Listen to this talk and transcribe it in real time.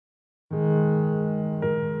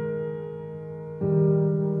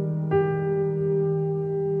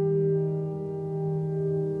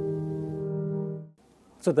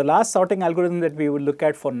So the last sorting algorithm that we will look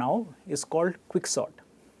at for now is called Quicksort.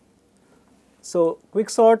 So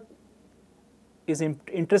Quicksort is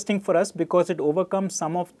interesting for us because it overcomes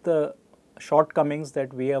some of the shortcomings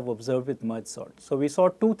that we have observed with merge sort. So we saw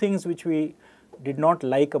two things which we did not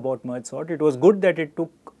like about merge sort. It was good that it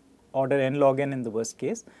took order n log n in the worst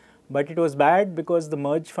case, but it was bad because the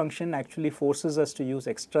merge function actually forces us to use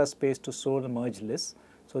extra space to store the merge list.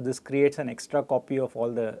 So this creates an extra copy of all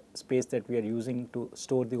the space that we are using to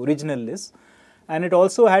store the original list. And it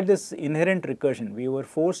also had this inherent recursion. We were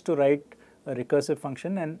forced to write a recursive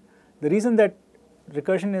function, and the reason that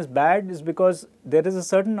recursion is bad is because there is a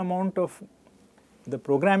certain amount of the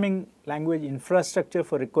programming language infrastructure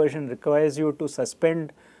for recursion requires you to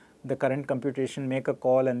suspend the current computation, make a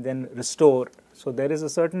call and then restore. So there is a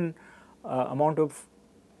certain amount of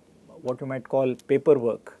what you might call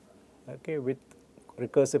paperwork, okay, with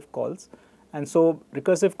recursive calls, and so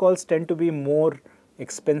recursive calls tend to be more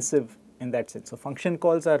expensive in that sense. So function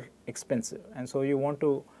calls are expensive, and so you want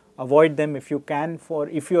to avoid them if you can, for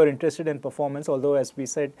if you are interested in performance, although as we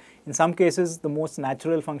said, in some cases the most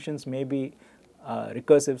natural functions may be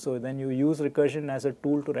recursive, so then you use recursion as a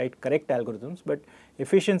tool to write correct algorithms, but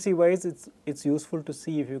efficiency wise it's useful to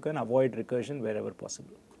see if you can avoid recursion wherever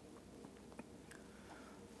possible.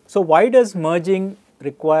 So why does merging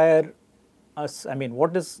require us, I mean,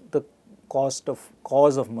 what is the cause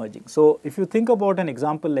of merging? So if you think about an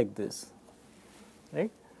example like this,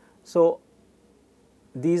 right, so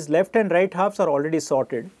these left and right halves are already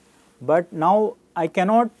sorted, but now I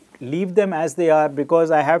cannot leave them as they are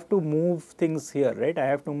because I have to move things here, right? I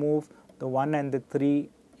have to move the 1 and the 3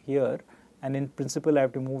 here, and in principle I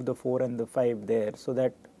have to move the 4 and the 5 there, so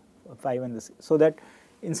that 5 and the 6, so that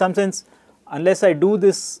in some sense unless I do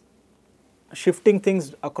this shifting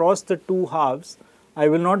things across the two halves, I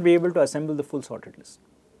will not be able to assemble the full sorted list.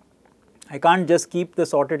 I can't just keep the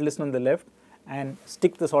sorted list on the left and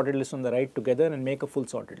stick the sorted list on the right together and make a full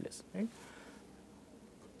sorted list, right?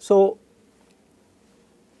 So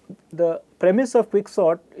the premise of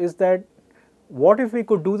Quicksort is that what if we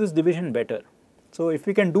could do this division better? So if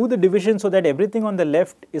we can do the division so that everything on the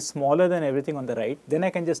left is smaller than everything on the right, then I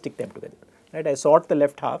can just stick them together, right? I sort the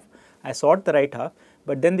left half, I sort the right half,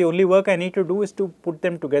 but then the only work I need to do is to put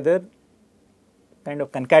them together, kind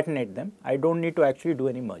of concatenate them. I don't need to actually do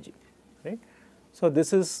any merging, right? So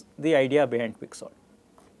this is the idea behind Quicksort.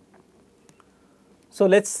 So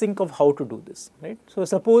let's think of how to do this, right? So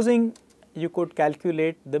supposing you could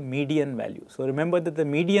calculate the median value. So remember that the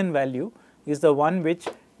median value is the one which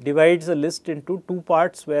divides a list into two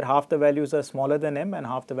parts where half the values are smaller than m and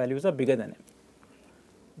half the values are bigger than m.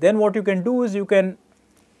 Then what you can do is you can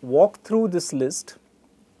walk through this list,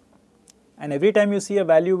 and every time you see a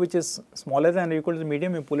value which is smaller than or equal to the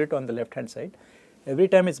median, you pull it on the left hand side. Every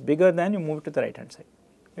time it's bigger than, you move it to the right hand side,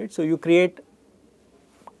 right? So you create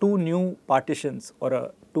two new partitions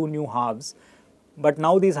or two new halves, but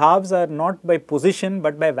now these halves are not by position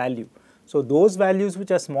but by value. So those values which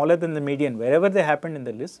are smaller than the median, wherever they happen in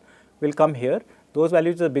the list, will come here. Those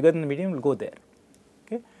values which are bigger than the median will go there,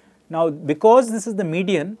 okay? Now because this is the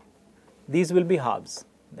median, these will be halves.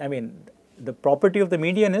 I mean, the property of the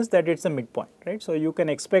median is that it's a midpoint, right? So you can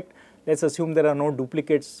expect, let's assume there are no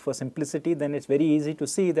duplicates for simplicity, then it's very easy to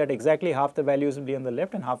see that exactly half the values will be on the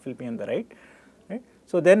left and half will be on the right, right?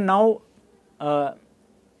 So then now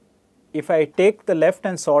if I take the left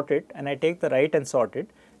and sort it and I take the right and sort it,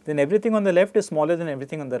 then everything on the left is smaller than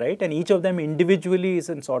everything on the right, and each of them individually is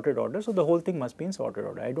in sorted order, so the whole thing must be in sorted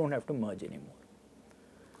order. I don't have to merge anymore.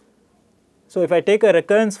 So if I take a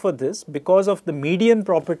recurrence for this, because of the median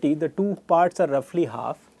property, the two parts are roughly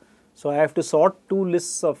half, so I have to sort two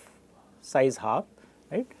lists of size half,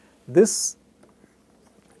 right? This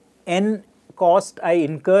n cost I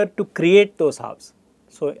incur to create those halves.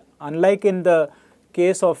 So unlike in the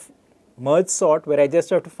case of merge sort, where I just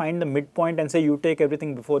have to find the midpoint and say you take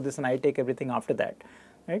everything before this and I take everything after that,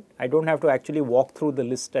 right? I don't have to actually walk through the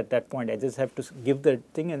list at that point. I just have to give the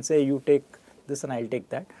thing and say you take this and I'll take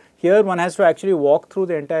that. Here one has to actually walk through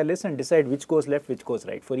the entire list and decide which goes left, which goes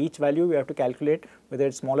right. For each value we have to calculate whether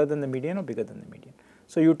it's smaller than the median or bigger than the median.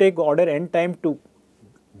 So you take order n time to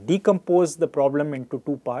decompose the problem into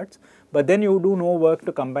two parts, but then you do no work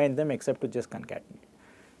to combine them except to just concatenate,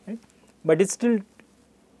 right? But it's still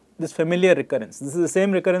this familiar recurrence. This is the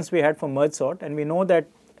same recurrence we had for merge sort, and we know that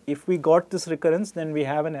if we got this recurrence, then we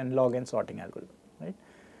have an n log n sorting algorithm, right?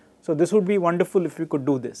 So this would be wonderful if we could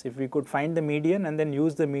do this, if we could find the median and then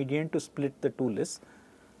use the median to split the two lists.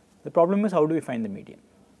 The problem is, how do we find the median,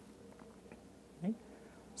 right?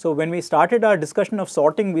 So when we started our discussion of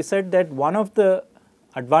sorting, we said that one of the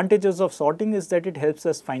advantages of sorting is that it helps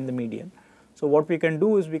us find the median. So what we can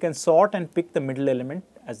do is we can sort and pick the middle element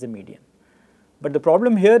as the median. But the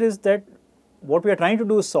problem here is that what we are trying to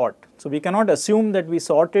do is sort. So we cannot assume that we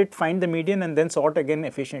sort it, find the median and then sort again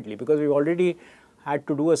efficiently, because we already had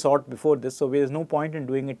to do a sort before this, so there is no point in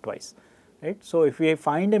doing it twice, right. So if we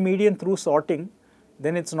find a median through sorting,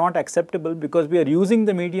 then it's not acceptable because we are using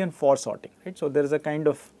the median for sorting, right. So there is a kind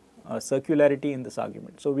of circularity in this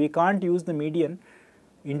argument. So we can't use the median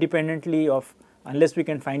independently of, unless we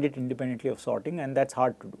can find it independently of sorting, and that's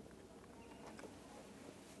hard to do.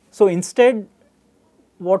 So instead,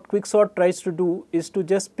 what Quicksort tries to do is to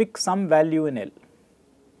just pick some value in L.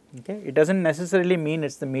 Okay? It doesn't necessarily mean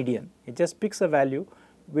it's the median, it just picks a value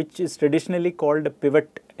which is traditionally called a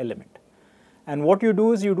pivot element. And what you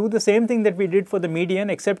do is you do the same thing that we did for the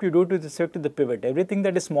median, except you do it with respect to the pivot. Everything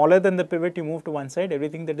that is smaller than the pivot you move to one side,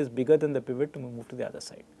 everything that is bigger than the pivot you move to the other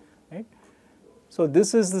side, right. So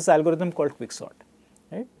this is this algorithm called Quicksort,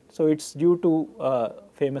 right. So it's due to a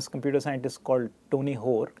famous computer scientist called Tony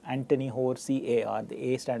Hoare, Anthony Hoare, CAR,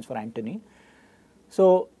 the A stands for Anthony.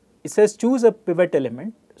 So it says choose a pivot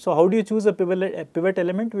element. So how do you choose a pivot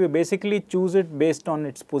element? We basically choose it based on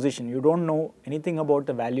its position. You don't know anything about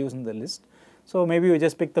the values in the list. So maybe you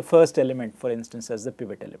just pick the first element, for instance, as the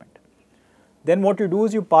pivot element. Then what you do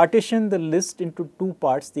is you partition the list into two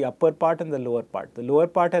parts, the upper part and the lower part. The lower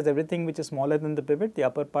part has everything which is smaller than the pivot, the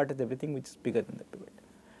upper part has everything which is bigger than the pivot.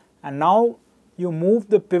 And now you move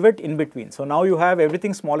the pivot in between. So now you have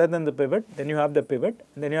everything smaller than the pivot, then you have the pivot,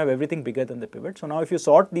 and then you have everything bigger than the pivot. So now if you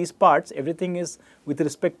sort these parts, everything is with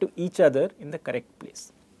respect to each other in the correct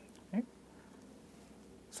place, right.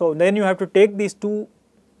 So then you have to take these two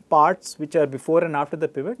parts which are before and after the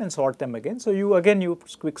pivot and sort them again. So you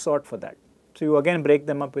Quicksort for that. So you again break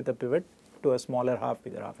them up with a pivot to a smaller half,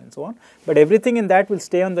 bigger half and so on. But everything in that will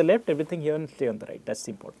stay on the left, everything here will stay on the right. That's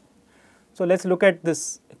important. So let's look at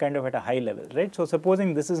this kind of at a high level, right. So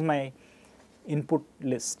supposing this is my input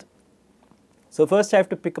list. So first I have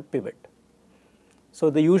to pick a pivot. So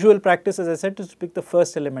the usual practice, as I said, is to pick the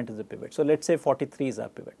first element as a pivot. So let's say 43 is our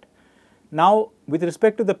pivot. Now with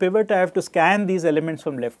respect to the pivot, I have to scan these elements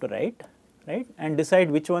from left to right, and decide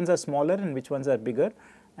which ones are smaller and which ones are bigger,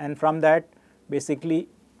 and from that basically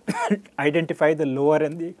identify the lower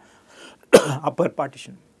and the upper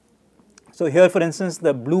partition. So here, for instance,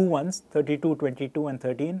 the blue ones 32, 22 and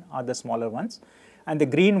 13 are the smaller ones, and the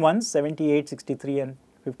green ones 78, 63 and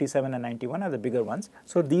 57 and 91 are the bigger ones.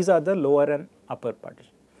 So these are the lower and upper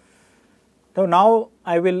partition. So now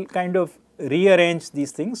I will kind of rearrange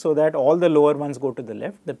these things so that all the lower ones go to the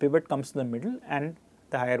left, the pivot comes to the middle and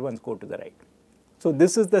the higher ones go to the right. So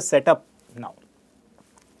this is the setup now.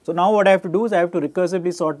 So now what I have to do is I have to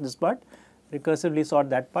recursively sort this part, recursively sort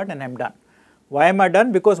that part, and I am done. Why am I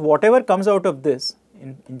done? Because whatever comes out of this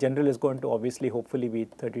in general is going to obviously hopefully be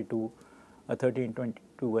 32, 13,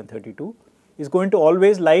 22 and 32 is going to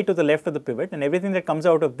always lie to the left of the pivot, and everything that comes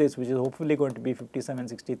out of this, which is hopefully going to be 57,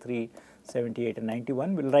 63, 78 and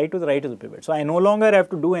 91 will lie to the right of the pivot. So I no longer have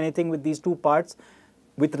to do anything with these two parts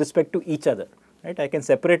with respect to each other, right. I can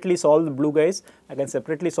separately solve the blue guys, I can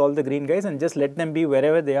separately solve the green guys and just let them be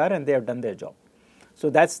wherever they are and they have done their job. So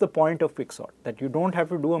that's the point of Quicksort, that you don't have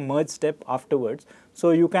to do a merge step afterwards.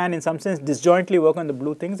 So you can in some sense disjointly work on the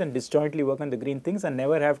blue things and disjointly work on the green things and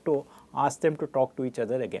never have to ask them to talk to each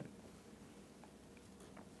other again.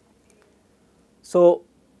 So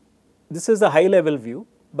this is the high level view,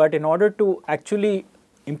 but in order to actually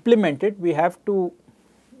implement it, we have to,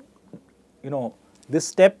 this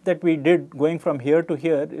step that we did going from here to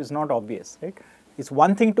here is not obvious, right. It's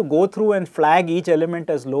one thing to go through and flag each element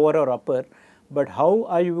as lower or upper, but how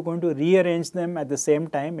are you going to rearrange them at the same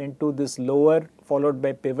time into this lower followed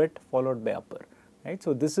by pivot followed by upper, right.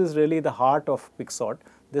 So this is really the heart of Quicksort,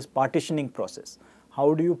 this partitioning process.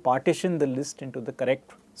 How do you partition the list into the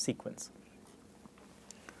correct sequence?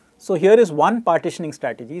 So here is one partitioning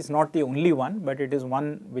strategy. It's not the only one, but it is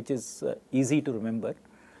one which is easy to remember,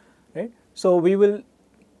 right. So we will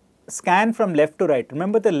scan from left to right.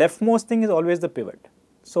 Remember, the leftmost thing is always the pivot.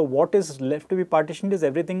 So what is left to be partitioned is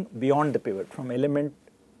everything beyond the pivot, from element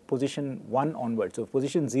position 1 onwards. So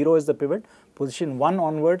position 0 is the pivot, position 1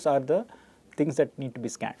 onwards are the things that need to be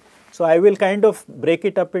scanned. So I will kind of break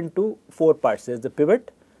it up into 4 parts. There is the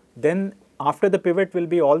pivot, then after the pivot will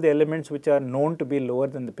be all the elements which are known to be lower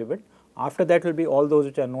than the pivot. After that will be all those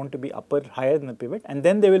which are known to be upper, higher than the pivot, and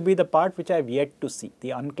then there will be the part which I have yet to see,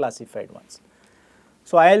 the unclassified ones.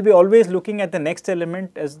 So I will be always looking at the next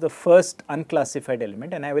element as the first unclassified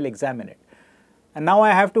element, and I will examine it. And now I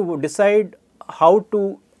have to decide how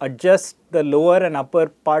to adjust the lower and upper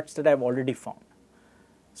parts that I have already found.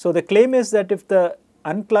 So the claim is that if the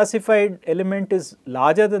unclassified element is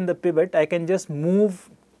larger than the pivot, I can just move,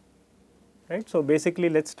 right. So, basically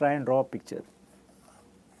let us try and draw a picture,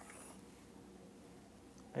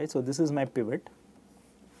 right. So, this is my pivot,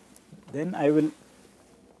 then I will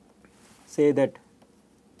say that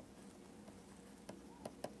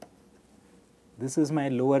this is my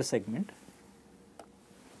lower segment,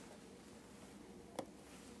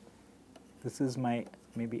 this is my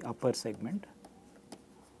maybe upper segment,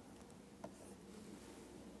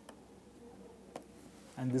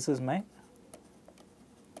 and this is my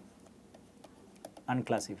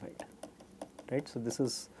unclassified, right. So, this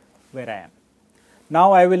is where I am.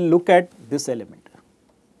 Now, I will look at this element.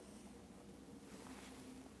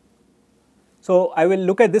 So, I will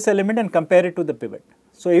look at this element and compare it to the pivot.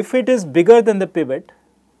 So, if it is bigger than the pivot,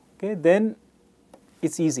 okay, then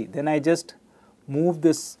it is easy. Then I just move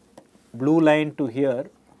this blue line to here,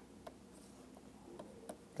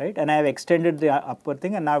 right, and I have extended the upper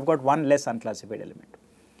thing, and now I have got one less unclassified element.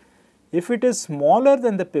 If it is smaller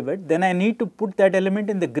than the pivot, then I need to put that element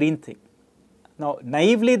in the green thing. Now,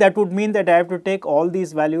 naively that would mean that I have to take all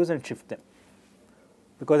these values and shift them,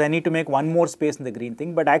 because I need to make one more space in the green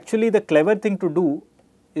thing, but actually the clever thing to do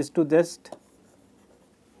is to just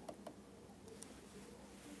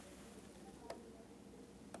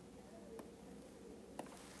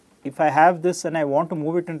if I have this and I want to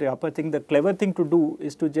move it into the upper thing, the clever thing to do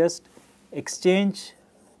is to just exchange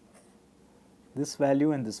this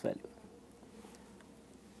value and this value,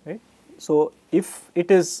 right. So, if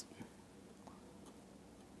it is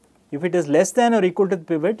less than or equal to the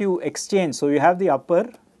pivot, you exchange. So, you have the upper,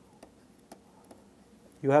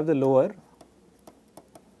 you have the lower,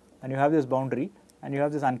 and you have this boundary, and you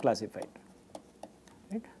have this unclassified,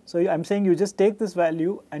 right. So, I am saying you just take this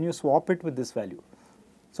value and you swap it with this value.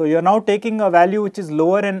 So, you are now taking a value which is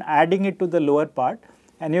lower and adding it to the lower part,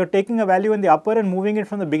 and you are taking a value in the upper and moving it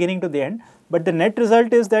from the beginning to the end, but the net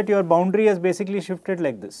result is that your boundary has basically shifted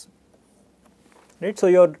like this, right. So,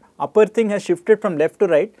 your upper thing has shifted from left to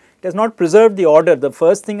right, it has not preserved the order, the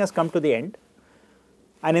first thing has come to the end,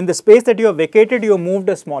 and in the space that you have vacated, you have moved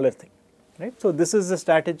a smaller thing, right. So, this is the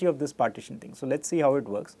strategy of this partition thing. So, let us see how it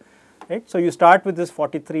works, right. So, you start with this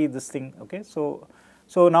 43, this thing, okay. So,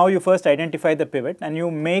 now you first identify the pivot and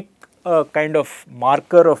you make a kind of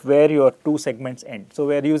marker of where your two segments end. So,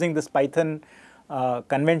 we are using this Python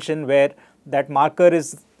convention where that marker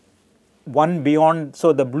is one beyond.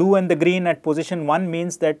 So, the blue and the green at position 1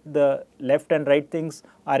 means that the left and right things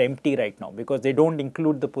are empty right now, because they do not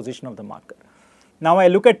include the position of the marker. Now, I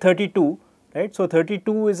look at 32, right. So,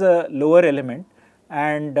 32 is a lower element,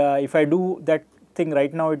 and if I do that thing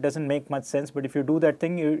right now, it does not make much sense, but if you do that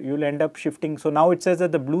thing, you will end up shifting. So, now it says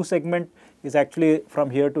that the blue segment is actually from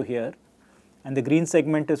here to here, and the green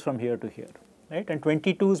segment is from here to here, right, and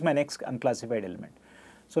 22 is my next unclassified element.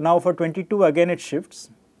 So, now for 22 again it shifts.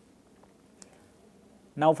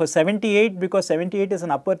 Now, for 78, because 78 is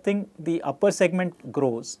an upper thing, the upper segment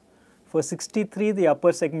grows. For 63, the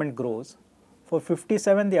upper segment grows. For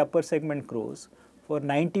 57, the upper segment grows. For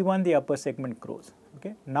 91, the upper segment grows.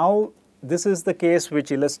 Okay. Now, this is the case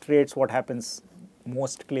which illustrates what happens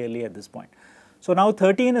most clearly at this point. So, now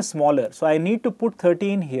 13 is smaller. So, I need to put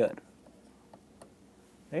 13 here,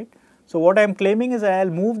 right. So, what I am claiming is I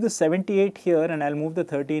will move the 78 here and I will move the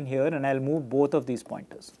 13 here and I will move both of these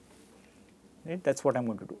pointers, right. That is what I am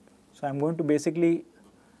going to do. So, I am going to basically,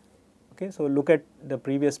 okay. So, look at the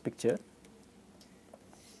previous picture,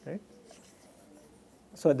 right.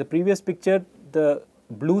 So, at the previous picture, the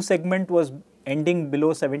blue segment was ending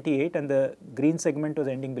below 78 and the green segment was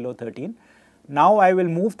ending below 13. Now, I will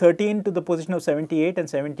move 13 to the position of 78 and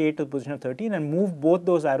 78 to the position of 13 and move both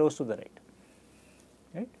those arrows to the right,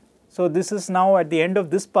 right. So, this is now at the end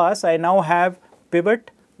of this pass, I now have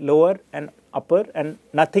pivot, lower and upper, and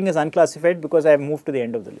nothing is unclassified because I have moved to the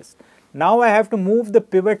end of the list. Now, I have to move the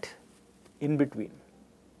pivot in between,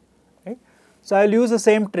 right. So, I will use the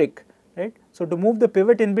same trick, right. So, to move the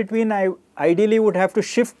pivot in between, I ideally would have to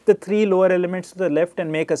shift the 3 lower elements to the left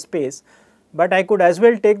and make a space, but I could as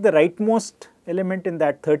well take the rightmost element in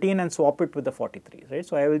that 13 and swap it with the 43, right.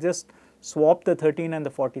 So, I will just swap the 13 and the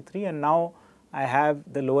 43, and now I have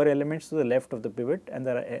the lower elements to the left of the pivot and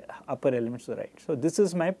the upper elements to the right. So, this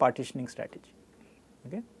is my partitioning strategy,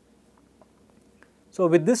 okay. So,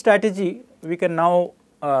 with this strategy, we can now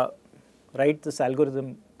write this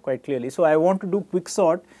algorithm quite clearly. So, I want to do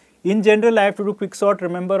quicksort. In general, I have to do quicksort,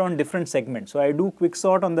 remember, on different segments. So, I do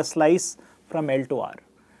quicksort on the slice from L to R.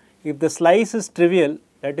 If the slice is trivial,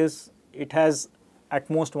 that is, it has at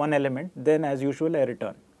most one element, then as usual I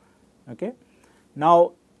return, okay.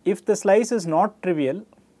 Now, if the slice is not trivial,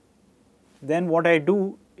 then what I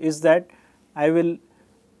do is that I will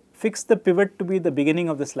fix the pivot to be the beginning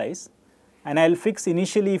of the slice, and I will fix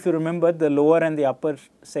initially, if you remember, the lower and the upper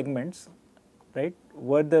segments, right,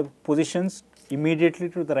 were the positions immediately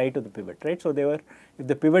to the right of the pivot, right. So, they were, if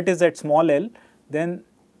the pivot is at small l, then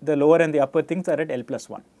the lower and the upper things are at l plus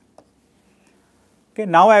 1. Okay.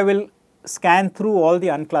 Now, I will scan through all the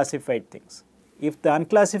unclassified things. If the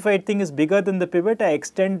unclassified thing is bigger than the pivot, I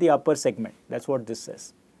extend the upper segment, that is what this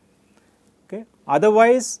says. Okay.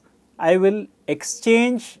 Otherwise, I will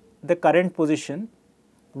exchange the current position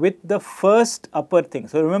with the first upper thing.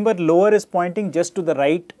 So, remember, lower is pointing just to the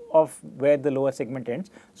right of where the lower segment ends.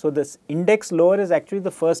 So, this index lower is actually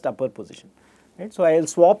the first upper position, right. So, I will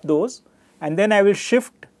swap those, and then I will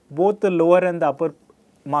shift both the lower and the upper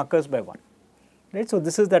markers by 1, right. So,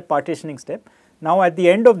 this is that partitioning step. Now, at the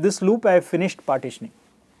end of this loop, I have finished partitioning.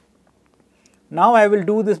 Now, I will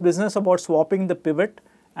do this business about swapping the pivot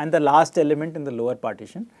and the last element in the lower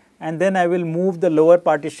partition, and then I will move the lower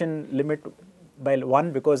partition limit by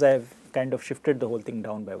 1 because I have kind of shifted the whole thing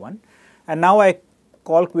down by 1. And now, I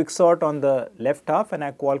call quicksort on the left half and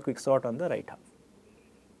I call quicksort on the right half,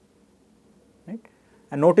 right.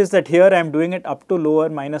 And notice that here I am doing it up to lower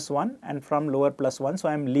minus 1 and from lower plus 1. So,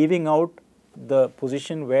 I am leaving out the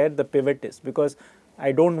position where the pivot is, because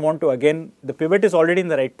I do not want to, again, the pivot is already in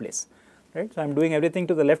the right place, right. So, I am doing everything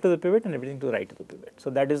to the left of the pivot and everything to the right of the pivot. So,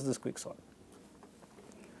 that is this quicksort.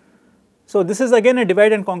 So, this is again a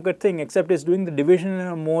divide and conquer thing, except it is doing the division in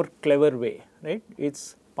a more clever way, right. It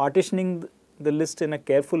is partitioning the list in a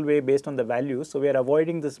careful way based on the values. So, we are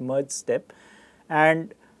avoiding this merge step,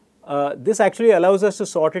 and this actually allows us to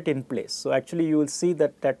sort it in place. So, actually you will see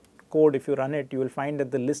that code, if you run it, you will find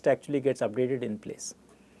that the list actually gets updated in place.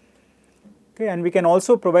 Okay, and we can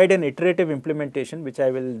also provide an iterative implementation, which I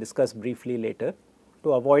will discuss briefly later,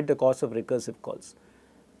 to avoid the cost of recursive calls.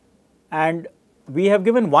 And we have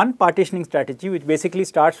given one partitioning strategy, which basically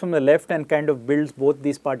starts from the left and kind of builds both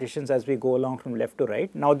these partitions as we go along from left to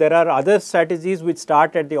right. Now, there are other strategies which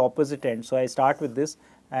start at the opposite end. So, I start with this,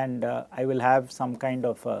 and I will have some kind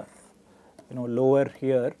of lower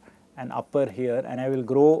here and upper here, and I will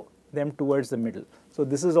grow them towards the middle. So,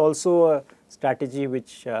 this is also a strategy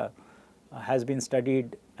which has been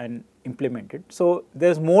studied and implemented. So, there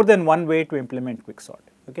is more than one way to implement quicksort.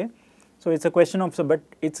 Okay? So, it is a question of, but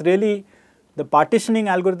it is really, the partitioning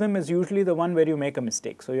algorithm is usually the one where you make a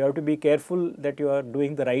mistake. So, you have to be careful that you are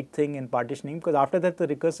doing the right thing in partitioning, because after that the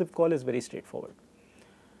recursive call is very straightforward.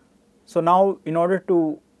 So, now in order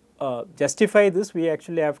to justify this, we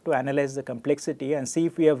actually have to analyze the complexity and see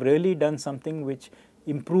if we have really done something which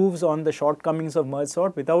improves on the shortcomings of merge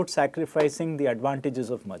sort without sacrificing the advantages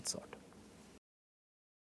of merge sort.